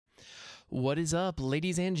What is up,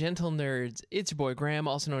 ladies and gentle nerds? It's your boy Graham,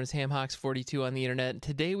 also known as HamHawks42 on the internet.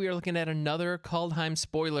 Today we are looking at another Kaldheim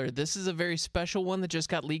spoiler. This is a very special one that just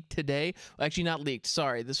got leaked today. Well, actually, not leaked,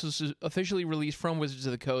 sorry. This was officially released from Wizards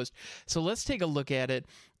of the Coast. So let's take a look at it.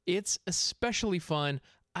 It's especially fun.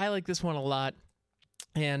 I like this one a lot.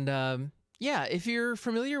 And yeah, if you're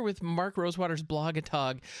familiar with Mark Rosewater's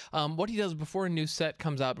Blogatog, what he does before a new set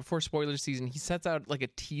comes out, before spoiler season, he sets out like a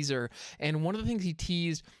teaser. And one of the things he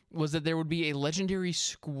teased was that there would be a legendary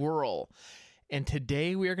squirrel. And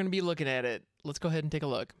today we are going to be looking at it. Let's go ahead and take a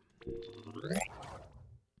look.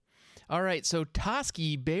 All right, so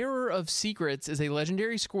Toski, Bearer of Secrets, is a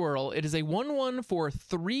legendary squirrel. It is a 1/1 for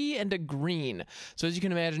 3 and a green. So as you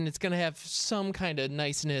can imagine, it's going to have some kind of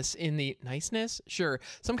niceness in the... Niceness? Sure.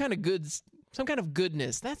 Some kind of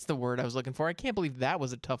goodness. That's the word I was looking for. I can't believe that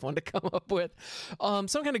was a tough one to come up with.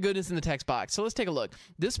 Some kind of goodness in the text box. So let's take a look.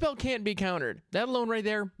 This spell can't be countered. That alone right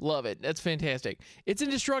there, love it. That's fantastic. It's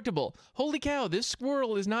indestructible. Holy cow, this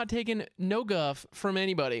squirrel is not taking no guff from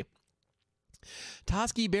anybody.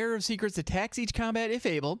 Toski, Bearer of Secrets, attacks each combat if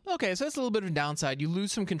able. Okay, so that's a little bit of a downside. You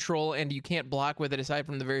lose some control and you can't block with it aside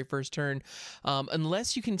from the very first turn,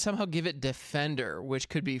 unless you can somehow give it Defender, which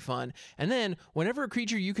could be fun. And then, whenever a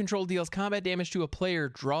creature you control deals combat damage to a player,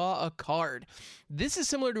 draw a card. This is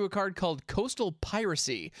similar to a card called Coastal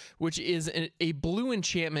Piracy, which is a blue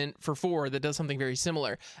enchantment for 4 that does something very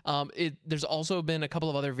similar. There's also been a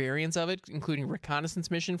couple of other variants of it, including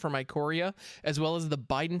Reconnaissance Mission from Ikoria, as well as the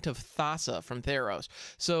Bident of Thassa from Theros.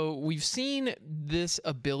 So we've seen this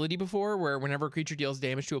ability before where whenever a creature deals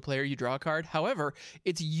damage to a player, you draw a card. However,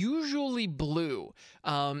 it's usually blue.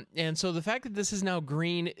 And so the fact that this is now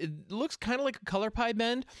green, it looks kind of like a color pie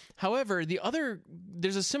bend. However,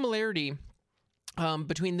 there's a similarity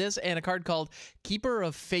between this and a card called Keeper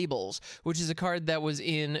of Fables, which is a card that was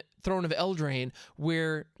in Throne of Eldraine,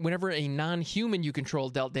 where whenever a non-human you control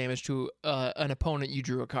dealt damage to an opponent, you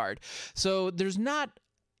drew a card. So there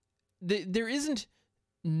isn't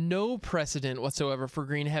no precedent whatsoever for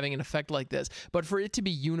green having an effect like this, but for it to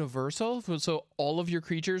be universal, so all of your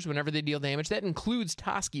creatures, whenever they deal damage, that includes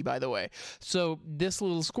Toski, by the way. So this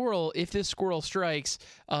little squirrel, if this squirrel strikes,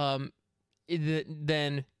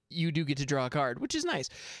 then you do get to draw a card, which is nice.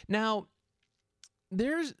 Now,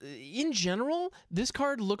 in general, this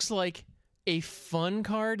card looks like a fun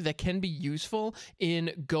card that can be useful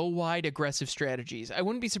in go-wide aggressive strategies. I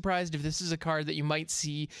wouldn't be surprised if this is a card that you might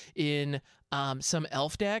see in some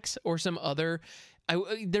elf decks or some other...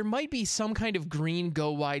 there might be some kind of green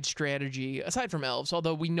go-wide strategy, aside from elves,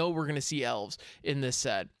 although we know we're going to see elves in this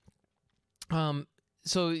set. So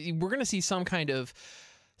we're going to see some kind of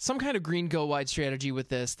green go-wide strategy with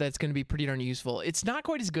this that's going to be pretty darn useful. It's not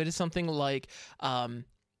quite as good as something like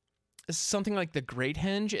the Great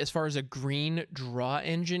Henge as far as a green draw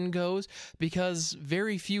engine goes, because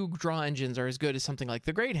very few draw engines are as good as something like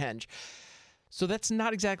the Great Henge. So that's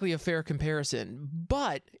not exactly a fair comparison.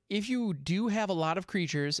 But if you do have a lot of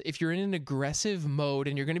creatures, if you're in an aggressive mode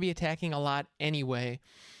and you're going to be attacking a lot anyway,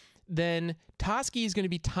 then Toski is going to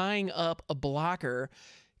be tying up a blocker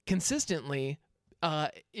consistently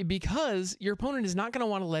because your opponent is not going to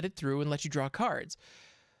want to let it through and let you draw cards.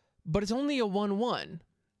 But it's only a 1/1.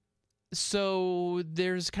 So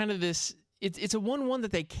there's kind of this... It's a 1/1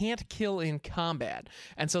 that they can't kill in combat.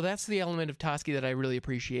 And so that's the element of Toski that I really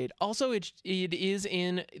appreciate. Also, it is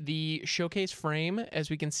in the showcase frame, as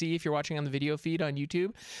we can see if you're watching on the video feed on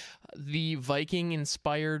YouTube. The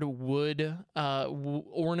Viking-inspired wood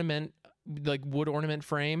ornament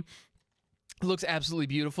frame looks absolutely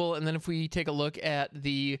beautiful. And then if we take a look at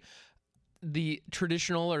the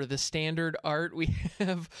traditional or the standard art, we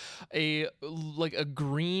have a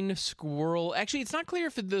green squirrel. Actually, it's not clear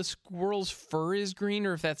if the squirrel's fur is green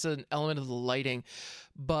or if that's an element of the lighting,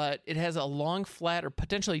 but it has a long flat or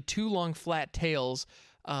potentially 2 long flat tails.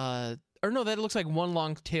 Or no, that looks like one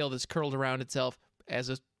long tail that's curled around itself, as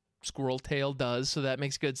a squirrel tail does, so that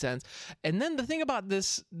makes good sense. And then the thing about the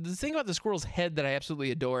squirrel's head that I absolutely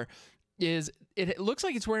adore is it looks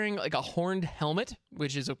like it's wearing like a horned helmet,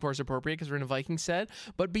 which is of course appropriate because we're in a Viking set.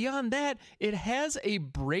 But beyond that, it has a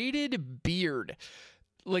braided beard,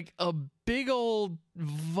 like a big old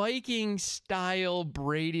Viking style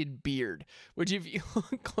braided beard, which if you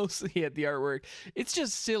look closely at the artwork, it's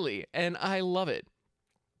just silly and I love it.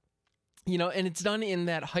 You know, and it's done in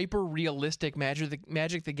that hyper realistic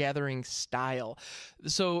Magic the Gathering style.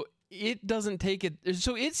 So it doesn't take it,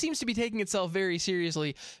 so it seems to be taking itself very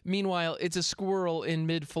seriously. Meanwhile, it's a squirrel in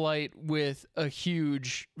mid-flight with a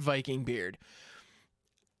huge Viking beard.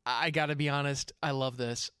 I gotta be honest, I love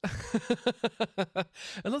this.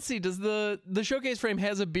 And let's see, does the showcase frame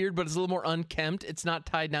has a beard, but it's a little more unkempt. It's not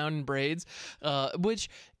tied down in braids, which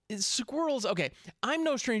is squirrels. Okay, I'm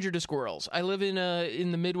no stranger to squirrels. I live in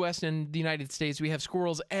the Midwest in the United States. We have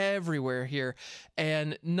squirrels everywhere here,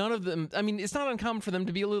 and none of them. I mean, it's not uncommon for them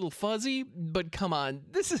to be a little fuzzy, but come on,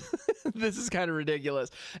 this is this is kind of ridiculous.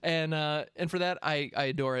 And for that, I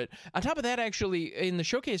adore it. On top of that, actually, in the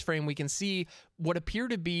showcase frame, we can see what appear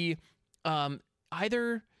to be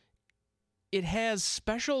either it has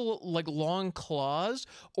special like long claws,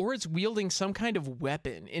 or it's wielding some kind of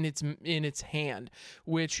weapon in its hand,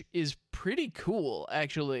 which is pretty cool,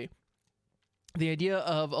 actually. The idea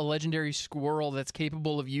of a legendary squirrel that's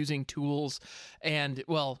capable of using tools, and,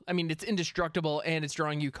 well, I mean, it's indestructible and it's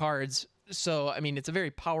drawing you cards. So, I mean, it's a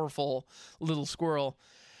very powerful little squirrel.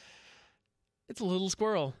 It's a little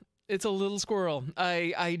squirrel. It's a little squirrel.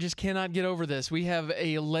 I just cannot get over this. We have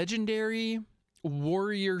a legendary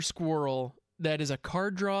warrior squirrel that is a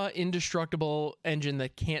card draw indestructible engine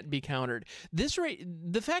that can't be countered.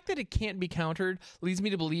 The fact that it can't be countered leads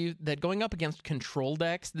me to believe that going up against control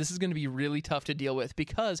decks, this is going to be really tough to deal with,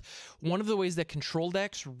 because one of the ways that control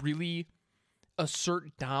decks really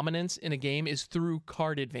assert dominance in a game is through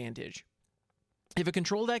card advantage. If a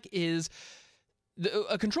control deck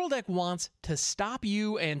wants to stop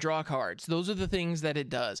you and draw cards. Those are the things that it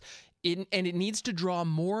does. And it needs to draw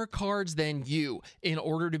more cards than you in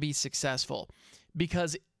order to be successful,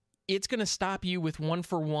 because it's going to stop you with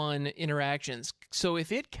 1-for-1 interactions. So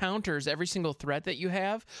if it counters every single threat that you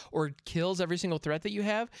have, or kills every single threat that you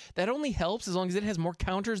have, that only helps as long as it has more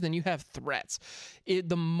counters than you have threats.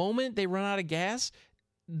 The moment they run out of gas,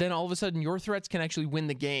 then all of a sudden your threats can actually win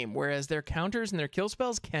the game, whereas their counters and their kill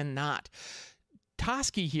spells cannot.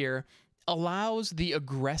 Toski here allows the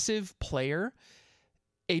aggressive player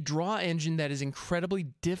a draw engine that is incredibly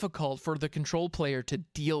difficult for the control player to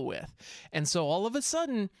deal with. And so all of a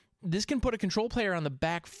sudden, this can put a control player on the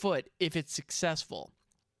back foot if it's successful.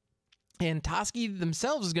 And Toski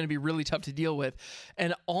themselves is going to be really tough to deal with.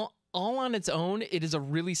 And all on its own, it is a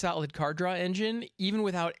really solid card draw engine, even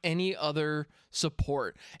without any other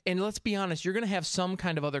support. And let's be honest, you're going to have some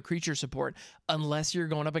kind of other creature support, unless you're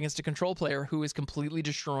going up against a control player who is completely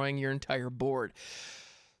destroying your entire board.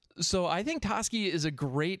 So I think Toski is a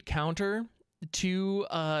great counter to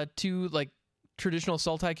like traditional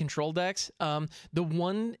Sultai control decks. The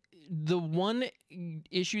one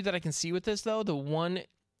issue that I can see with this, though, the one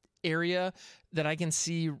area that I can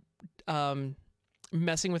see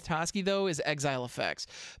messing with Toski, though, is exile effects,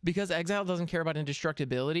 because exile doesn't care about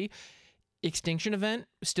indestructibility. Extinction Event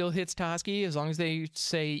still hits Toski as long as they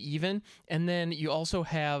say even, and then you also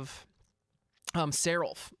have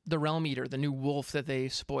Seraph, the Realm Eater, the new wolf that they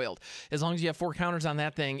spoiled. As long as you have 4 counters on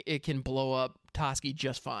that thing, it can blow up Toski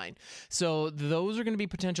just fine. So those are going to be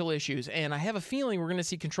potential issues, and I have a feeling we're going to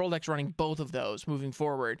see control decks running both of those moving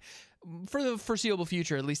forward for the foreseeable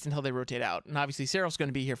future, at least until they rotate out. And obviously Seraph's going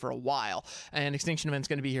to be here for a while, and Extinction Event's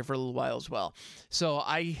going to be here for a little while as well. So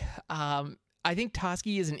I think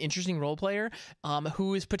Toski is an interesting role player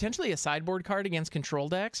who is potentially a sideboard card against control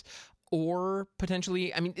decks. Or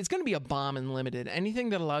potentially, I mean, it's going to be a bomb in limited. Anything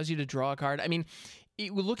that allows you to draw a card. I mean,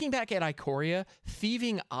 looking back at Ikoria,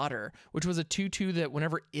 Thieving Otter, which was a 2/2 that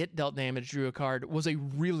whenever it dealt damage, drew a card, was a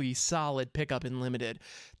really solid pickup in limited.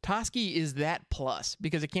 Toski is that plus,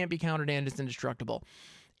 because it can't be countered and it's indestructible.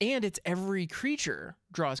 And it's every creature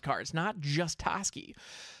draws cards, not just Toski.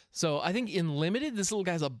 So I think in limited, this little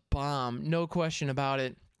guy's a bomb, no question about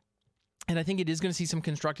it. And I think it is going to see some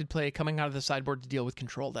constructed play coming out of the sideboard to deal with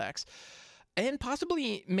control decks. And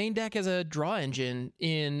possibly main deck as a draw engine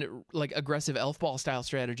in like aggressive elf ball style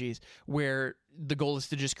strategies, where the goal is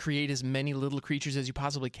to just create as many little creatures as you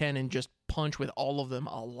possibly can and just punch with all of them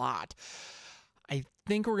a lot. I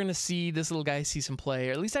think we're going to see this little guy see some play,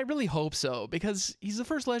 or at least I really hope so, because he's the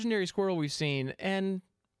first legendary squirrel we've seen, and,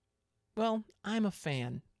 well, I'm a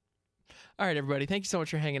fan. All right, everybody, thank you so much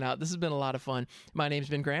for hanging out. This has been a lot of fun. My name's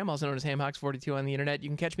Ben Graham, also known as HamHawks42 on the internet. You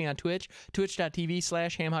can catch me on Twitch,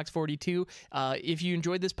 twitch.tv/HamHawks42. If you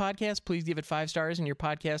enjoyed this podcast, please give it 5 stars in your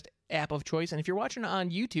podcast app of choice. And if you're watching on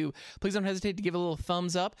YouTube, please don't hesitate to give it a little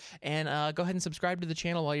thumbs up, and go ahead and subscribe to the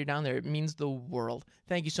channel while you're down there. It means the world.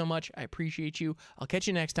 Thank you so much. I appreciate you. I'll catch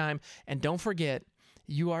you next time. And don't forget,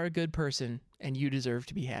 you are a good person, and you deserve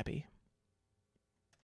to be happy.